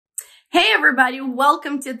Hey everybody,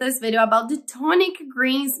 welcome to this video about the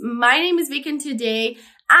TonicGreens. My name is Vicky and today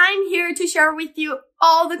I'm here to share with you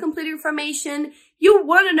all the complete information you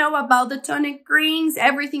want to know about the TonicGreens,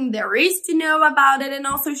 everything there is to know about it, and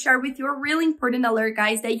also share with you a really important alert,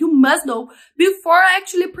 guys, that you must know before I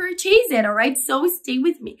actually purchase it, alright? So stay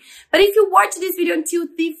with me. But if you watch this video until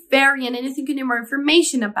the very end and you think you need more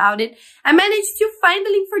information about it, I managed to find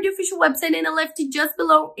the link for the official website and I left it just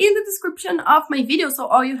below in the description of my video. So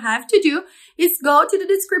all you have to do is go to the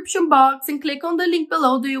description box and click on the link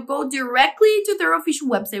below. You go directly to their official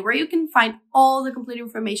website where you can find all the complete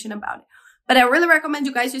information about it. But I really recommend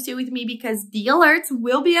you guys to stay with me because the alerts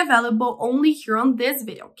will be available only here on this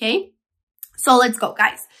video, okay? So let's go,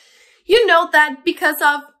 guys. You know that because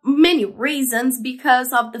of many reasons,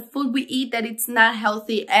 because of the food we eat that it's not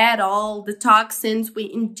healthy at all, the toxins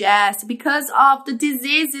we ingest, because of the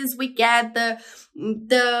diseases we get,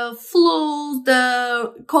 the flu,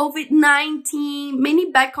 the COVID-19,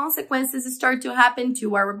 many bad consequences start to happen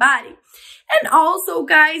to our body. And also,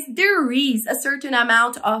 guys, there is a certain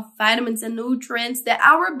amount of vitamins and nutrients that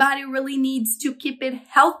our body really needs to keep it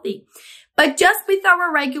healthy. But just with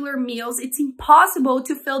our regular meals, it's impossible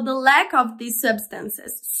to fill the lack of these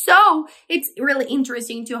substances. So it's really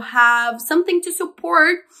interesting to have something to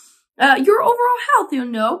support your overall health, you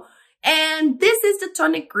know. And this is the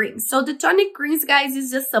TonicGreens. So the TonicGreens, guys,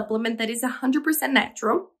 is a supplement that is 100%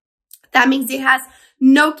 natural. That means it has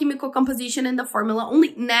no chemical composition in the formula,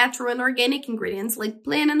 only natural and organic ingredients like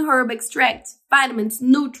plant and herb extracts, vitamins,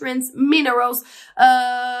 nutrients, minerals,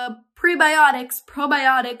 prebiotics,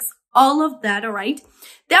 probiotics, all of that, all right?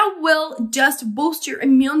 That will just boost your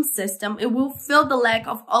immune system. It will fill the lack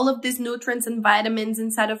of all of these nutrients and vitamins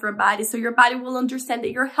inside of your body. So your body will understand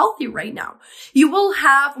that you're healthy right now. You will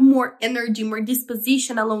have more energy, more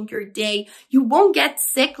disposition along your day. You won't get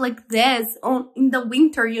sick like this in the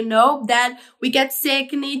winter, you know, that we get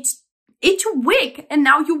sick in each week. And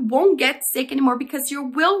now you won't get sick anymore because you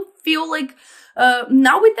will feel like,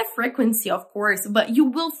 not with the frequency, of course, but you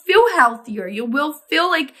will feel healthier. You will feel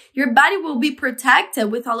like your body will be protected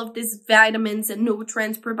with all of these vitamins and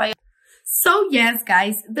nutrients, probiotics. So yes,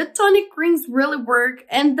 guys, the TonicGreens really work.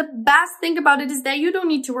 And the best thing about it is that you don't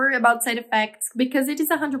need to worry about side effects because it is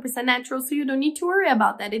 100% natural. So you don't need to worry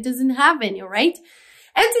about that. It doesn't have any, right?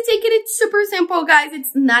 And to take it, it's super simple, guys.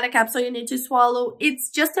 It's not a capsule you need to swallow. It's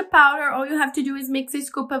just a powder. All you have to do is mix a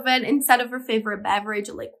scoop of it inside of your favorite beverage,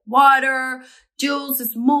 like water, juice, a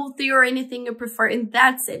smoothie, or anything you prefer. And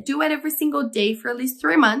that's it. Do it every single day for at least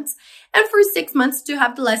 3 months. And for 6 months to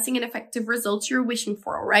have the lasting and effective results you're wishing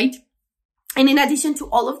for, all right? And in addition to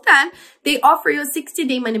all of that, they offer you a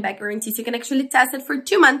 60-day money-back guarantee. So you can actually test it for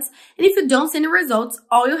 2 months. And if you don't see any results,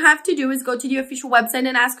 all you have to do is go to the official website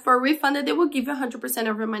and ask for a refund and they will give you 100%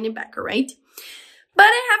 of your money back, all right? But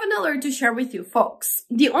I have an alert to share with you, folks.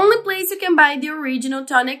 The only place you can buy the original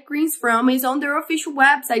TonicGreens from is on their official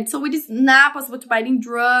website. So it is not possible to buy it in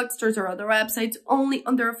drugstores or other websites, only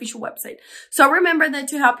on their official website. So remember that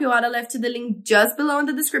to help you out, I left the link just below in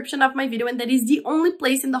the description of my video. And that is the only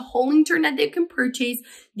place in the whole internet that you can purchase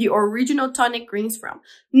the original TonicGreens from.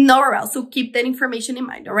 Nowhere else. So keep that information in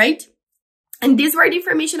mind, all right? And these were the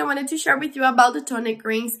information I wanted to share with you about the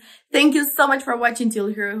TonicGreens. Thank you so much for watching till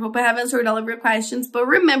here. I hope I have answered all of your questions. But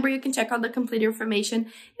remember, you can check out the complete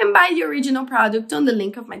information and buy the original product on the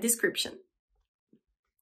link of my description.